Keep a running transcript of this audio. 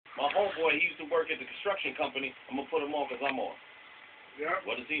My homeboy, he used to work at the construction company. I'm going to put him on because I'm on. Yeah.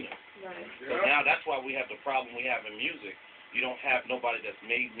 What does he know? Right. So now that's why we have the problem we have in music. You don't have nobody that's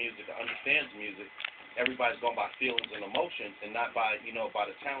made music or understands music. Everybody's going by feelings and emotions and not by, by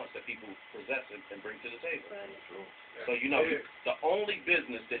the talents that people possess and bring to the table. Right. So, the only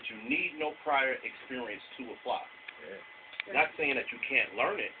business that you need no prior experience to apply. Yeah. Not saying that you can't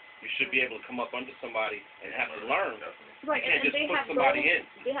learn it. You should be able to come up under somebody and have to learn. Right, you can't and just they put have somebody those, in.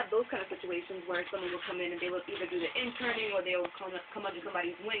 They have those kind of situations where someone will come in and they will either do the interning or they will come under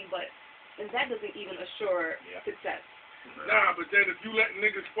somebody's wing, and that doesn't even assure success. Nah, but then if you let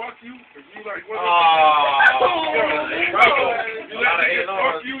niggas fuck you, if you like, what you let niggas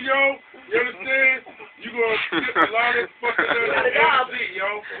fuck you, yo, you understand? You gonna skip a lot of fucking MC,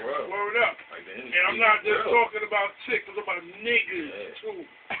 yo. Word up. And I'm not just talking about chicks, I'm talking about niggas, too.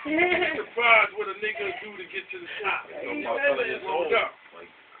 I'm surprised what a nigga do to get to the top. Word up. Like,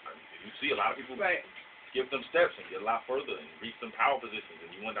 you see a lot of people skip them steps and get a lot further and reach some power positions, and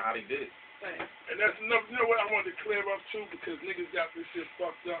you wonder how they did it. Right. And that's enough. You know what I wanted to clear up too, because niggas got this shit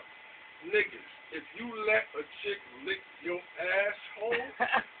fucked up. Niggas, if you let a chick lick your asshole,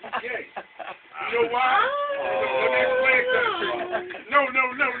 you gay. You know why? Let me explain something.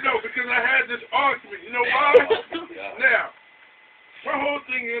 No, because I had this argument. You know why? Now, my whole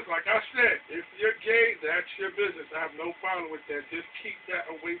thing is, like I said, if you're gay, that's your business. I have no problem with that. Just keep that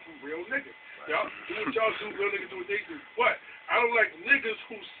away from real niggas. Y'all do what y'all do, real niggas do what they do. But I don't like niggas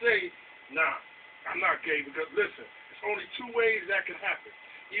who say, nah, I'm not gay, because listen, there's only two ways that can happen.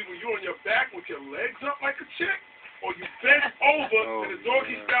 Either you're on your back with your legs up like a chick, or you bent over in a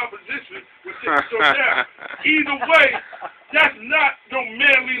doggy style position with your so now. Either way, that's not no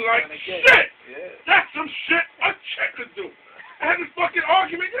manly like shit. That's some shit a chick could do. I had this fucking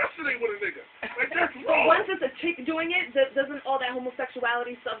argument yesterday with a nigga. Like, that's wrong. Once it's a chick doing it, doesn't all that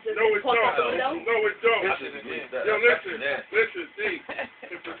homosexuality stuff just No, it don't. No, it don't. Yo, listen, see,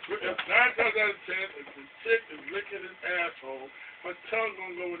 if 9 times out of 10, if the chick is licking his asshole, her tongue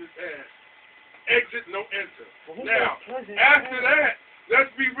gonna go in his ass. Exit, no enter. Now, after that, let's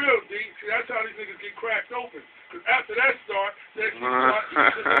be real, D. See, that's how these niggas get cracked open. Because after that start, they actually start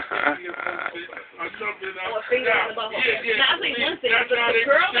or something else. Now, I think one thing, the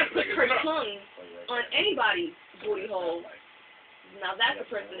girl that puts her tongue on anybody's booty hole, now that's a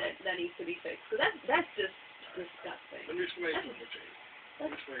person that needs to be fixed. Because that's just disgusting. Let me explain something to you.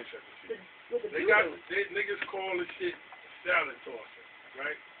 Niggas call this shit salad tossing,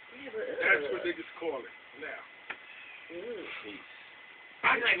 right? That's what niggas call it now.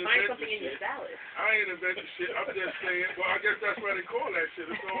 I might find something in your salad. I ain't invented shit. I'm just saying, well, I guess that's why they call that shit.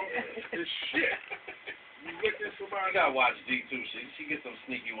 It's all, it's shit. You look at somebody. You gotta watch D too. She gets some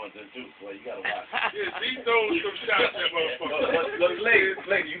sneaky ones in too, so you gotta watch. Yeah, D throws some shots at motherfuckers. Look, lady,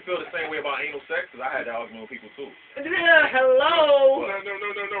 you feel the same way about anal sex? Because I had that argument with people too. Hello. No, hold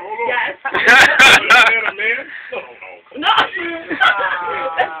on. Yes. A man? No.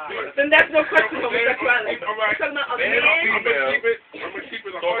 Then that's no question of homosexuality. All right. I'm gonna keep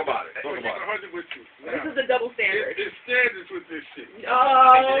it 100. Talk about it. I'm gonna keep it 100 with you. This is the double standard. There's standards with this shit.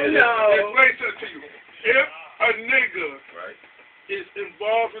 Oh no. Explain something to you. If a nigga is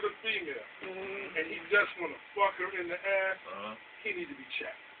involved with a female and he just want to fuck her in the ass, he need to be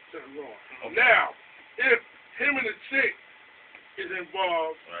checked. Something wrong. Now, if him and the chick is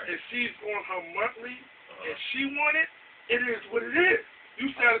involved and she's on her monthly and she want it, it is what it is.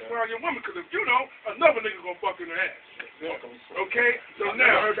 You satisfy your woman, because if you don't, another nigga gonna fuck in her ass. Okay? So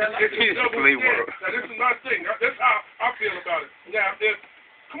now, it's a double standard. Now, this is my thing. That's how I feel about it. Now, if,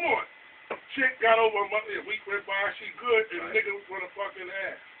 come on, chick got over a monthly, a week went by, she good, and nigga wanna fuck in the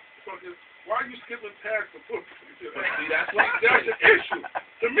ass. Fucking, why are you skipping past the pussy? That's an issue.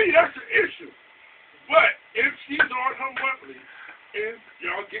 To me, that's an issue. But if she's on her monthly, and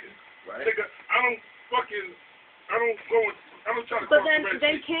y'all getting, nigga, I don't try to But then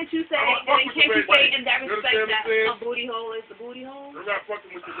can't you say in that respect that a booty hole is a booty hole? I'm not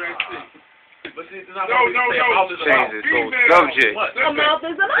fucking with the red sea. But see, it's not no. Change this whole subject. A mouth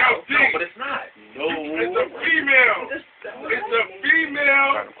is a mouth. No, but it's not. No. It's a female. It's a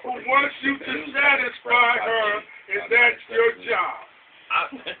female who wants you to satisfy her, and that's your job.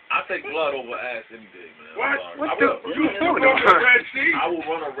 I take blood over ass any day, man. What? What the? You talking about? I will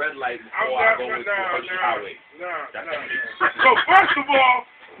run a red light before I go into the highway. Nah. So first of all,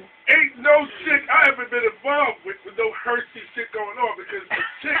 ain't no chick I ever been involved with no Hershey shit going on, because the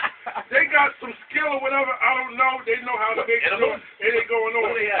chick, they got some skill or whatever. I don't know. They know how to make sure it ain't going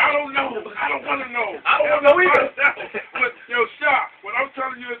on. I don't know. I don't want to know. I don't want to know either. But yo, Sha, what I'm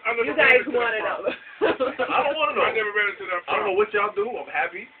telling you is, you guys want to know. I don't want to know. I never ran into that problem. I don't know what y'all do. I'm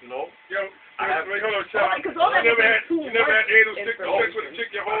happy, you know. Yo, wait, hold on, Sha. Because all that You never had too anal much sex with a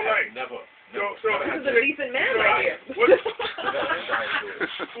chick your whole life. Never. So This is a decent man right here. Who's the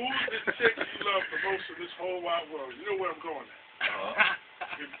chick you love the most in this whole wide world? You know where I'm going at.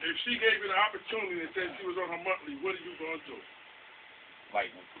 If she gave you the opportunity and said she was on her monthly, what are you gonna do? Like,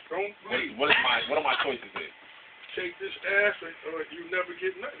 don't leave. What are my choices here? Take this ass, or you never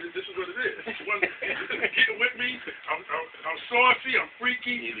get nothing. This is what it is. Get with me. I'm saucy. I'm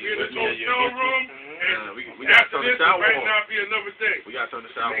freaky. We're in this hotel room. And we gotta after turn the this, it shower might on. not be another day. We gotta turn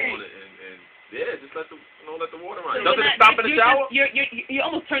the shower on and yeah, just let the water run. So Doesn't it stop in the shower? You're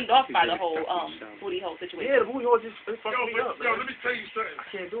almost turned off by the whole booty hole situation. Yeah, the booty hole just fucks me up. Yo, let me tell you something. I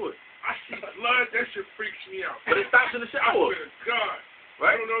can't do it. I see blood. That shit freaks me out. But it stops in the I shower. swear to God.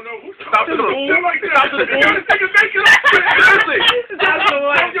 Right? No. Who's It stops in the pool. like It stops in the pool. This nigga making up shit. Seriously. Yo,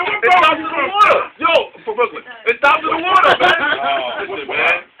 what It stops in the water. Yo, for Brooklyn. It stops in the water, man. Listen,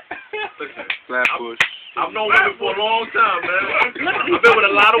 man. Listen. Flatbush. I've known women for a long time, man. I've been with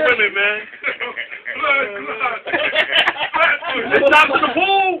a lot of women, man. It stops in the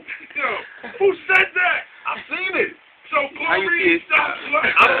pool. Yo, who said that? I've seen it. So How you see it?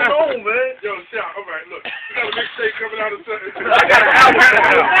 I don't know, man. Yo, Sha, all right, look. We got a mixtape coming out of something. I got an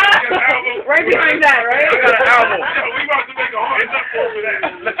album. Right behind that, right? I got an album. Yo, we about to make a hard up for that.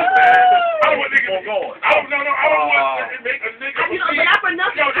 Listen, man. I don't want niggas. I don't want to make a nigga. But not for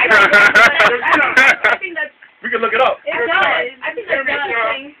nothing. I think that's. We can look it up. It does. I think that's the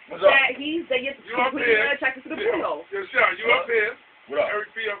thing that you're completely attracted to the booty hole. Yo, Sha, you up here? What up? Eric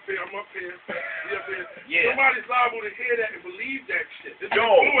B up here. I'm up here. He up here. Yeah. Somebody's liable to hear that and believe that shit. This Yo.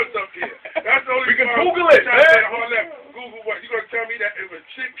 influence up here. That's the only We can part Google I'm it, trying to say man. hard left. Google what? You gonna tell me that if a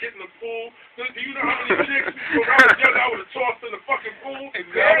chick get in the pool, do you know how many chicks when I was young I would have tossed in the fucking pool?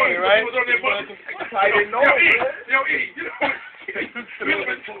 Exactly, right? Was on their butt. I didn't know, Yo, E, man. you know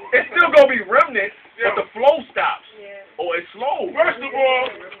It's still gonna be remnants, but the flow stops. Yeah. Or it's slow. First of all,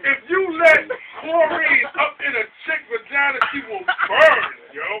 if you let chlorine up in a chick vagina, she will burn,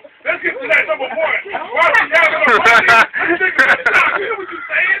 yo. Let's get to that number one. Why she having a party? This nigga stop. You know what you're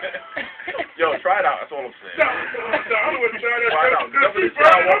saying? Yo, try it out. That's all I'm saying. No, I don't want to try that. Try it out. If she burn,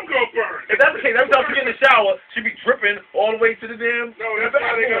 I'm gonna burn. If that's the case, every time she get in the shower, she be dripping all the way to the damn. No, that's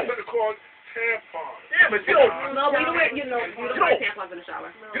why they got something called tampon. Yeah, but you don't. No, we don't wear, you don't wear tampons in the shower.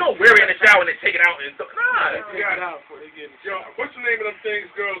 You don't wear it in the shower and then take it out and nah. You got it out before they get in. Yo, what's the name of them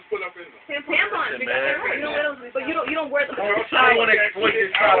things girls put up in them? Tampons. Listen, Because man. you know what else? But you don't wear them. I don't want to exploit this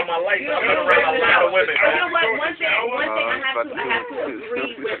side of my life. I've been around a lot of women, You know man. what? One thing I have to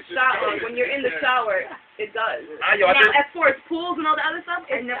agree with shower. When you're in the shower, it does. Yo, Now, as far as pools and all the other stuff,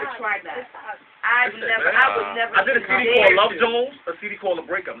 I've never tried that. I would never. I did a CD called Love Jones, a CD called The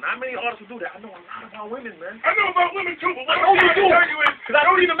Breakup. Not many artists will do that. I know a lot about women, man. I know about women too, but what I know I'm you do. trying to tell you is, Because I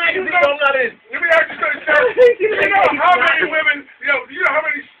don't even magazine I'm not in. let me ask you something, Sha. You know how many women, you know how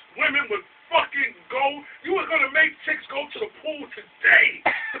many women would fucking go? You were gonna make chicks go to the pool today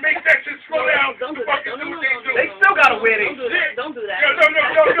to make that shit slow down. Don't do to that. fucking do what they do. They still gotta wear their shit. Don't do that. Yo, no.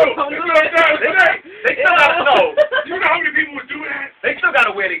 Don't do That's what I'm trying to say. They still gotta know. You know how many people would do that? They still gotta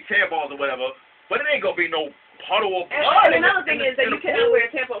wear their tampons or whatever. But it ain't gonna be no puddle of blood. And another thing is that you cannot wear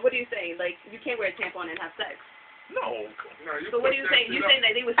a tampon. What are you saying? Like, you can't wear a tampon and have sex. No. So what are you saying? You're saying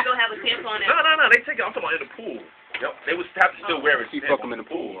that they would still have a tampon and... No. They take it. I'm talking about in the pool. Yep. They would have to still wear it. Keep fucking in the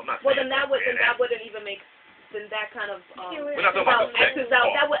pool. I'm not Well, saying then that wouldn't even make... Then that kind of... We're not talking about the sex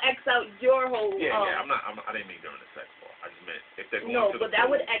part. That would X out your whole... Yeah. I didn't mean during the sex part. I just meant if they're going No, to but the that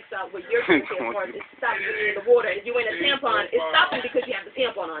pool. would X out what your part. It stops you in the water. If you in a tampon, it's stopping because you have the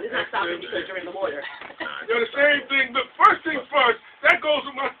tampon on. It's not stopping because you're in the water. Yo, the same thing. Look, first things first, that goes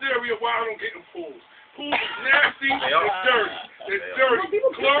with my theory of why I don't get in pools. Pools is nasty, it's dirty. It's dirty. Well,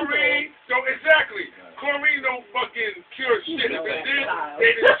 people Chlorine, exactly. Chlorine don't fucking cure shit. If it did,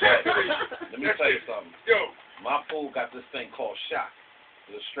 they didn't check it. Let me tell you something. Yo, My pool got this thing called shock.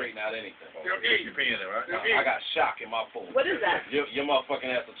 It'll straighten out anything. yo, E. You're peeing in it, right? I got shock in my pool. What is that? Your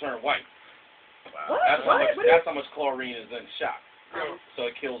motherfucking ass to turn white. Wow. What? That's how much chlorine is in shock. Yo, So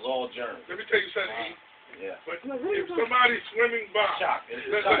it kills all germs. let me tell you something, E. Yeah. But if somebody's swimming by, Shock. It's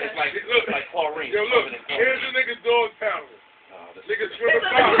Look, like chlorine. yo, look, Covered in here's chlorine. a nigga dog paddling. This Nigga swimming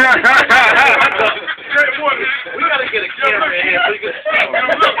by. Straight water. We gotta get a camera in here so you can see.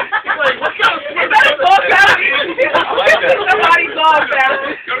 Yo, look. Like, what kind of Is that a dog paddle? Somebody's dog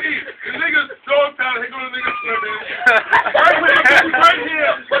paddle. Yo, E, the nigga's dog paddle, here go the nigga swimming. Right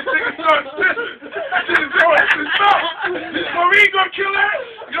here, this nigga starts pissing. This is going to stop. This Marie gonna kill that?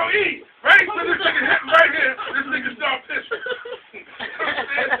 Yo, E, right? So this nigga hitting right here, this nigga start pissing.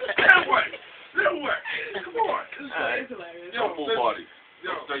 Then what? Come on. It's hilarious. Yo,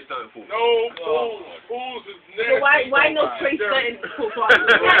 straight stunting pool? No pools. Pools is nasty. So why no straight stunting pool party?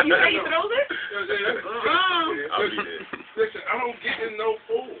 You say you throws it? I'll be there. Listen, I don't get in no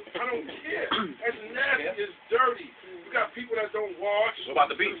pool. I don't care. That's nasty. It's dirty. You got people that don't wash. What about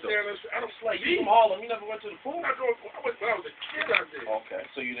the beach, though? I don't Like, beach. you from Harlem, you never went to the pool? When I was a kid out there. Okay,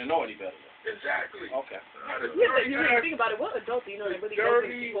 so you didn't know any better. Exactly. Okay. Yeah, but you really think about it. What adult do you know that really goes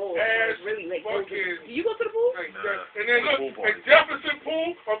to the pool? Really like goes to the, do you go to the pool? Like Nah. that. And then look, at Jefferson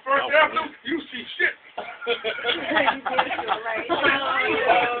Pool on First Avenue, you see shit.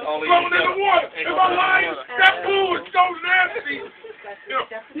 Flowing in the water. Am I lying? That pool is so nasty.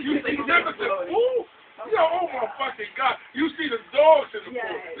 You see Jefferson Pool? Yo, oh my fucking God. You see the dogs in the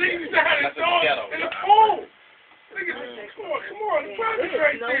pool. Niggas used to have the dogs in the pool. Niggas, come on. The project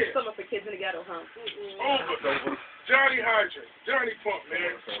right no there. summer for kids in the ghetto, huh? Over. Johnny Hydrant. Johnny Pump,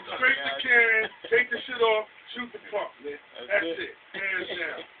 man. Straight the can, take the shit off, shoot the pump, man. That's it. Hands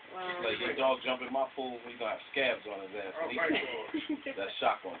down. Like, your dog jump in my pool, he's gonna have scabs on his ass. Oh, my God. That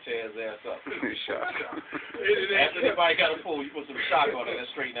shock gonna tear his ass up. After 888 everybody got a pool, you put some shock on it,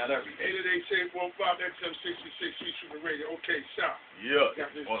 that straighten out everything. 888-815 XM66, East Shooter Radio. Okay, Sha. Yeah.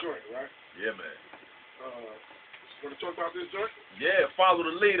 Got this joint, right? Yeah, man. Want to talk about this joint? Yeah, follow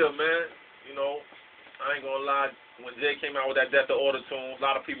the leader, man. You know, I ain't gonna lie. When Jay came out with that Death to Order tunes, a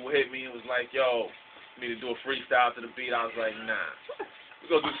lot of people hit me and was like, yo, me to do a freestyle to the beat. I was like, nah.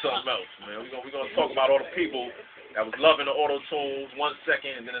 We're gonna do something else, man. We're gonna talk about all the people that was loving the auto tunes 1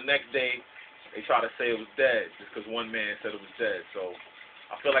 second, and then the next day they try to say it was dead just because one man said it was dead. So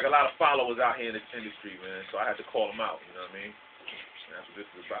I feel like a lot of followers out here in this industry, man. So I had to call them out. You know what I mean? And that's what this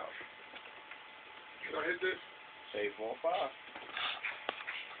is about. Can I hit this? Say 4 5.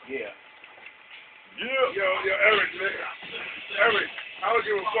 Yeah. Yeah. Yo, Eric, man. Eric, I don't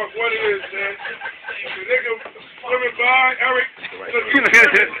give a fuck what it is, man. The nigga swimming by, Eric. He's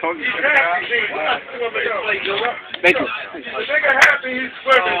happy. Thank you. The nigga happy, he's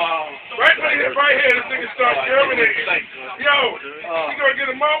swimming. Right here, this nigga starts germinating. Yo, he gonna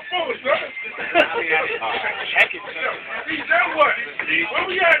get a mouthful, son. He's that what? Where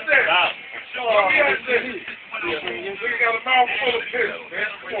we at there? Where we at there? Nigga got a mouthful of piss, man.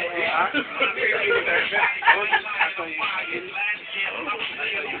 Come on,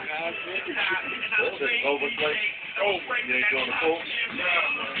 Over, play. Over. You ain't doing the pool?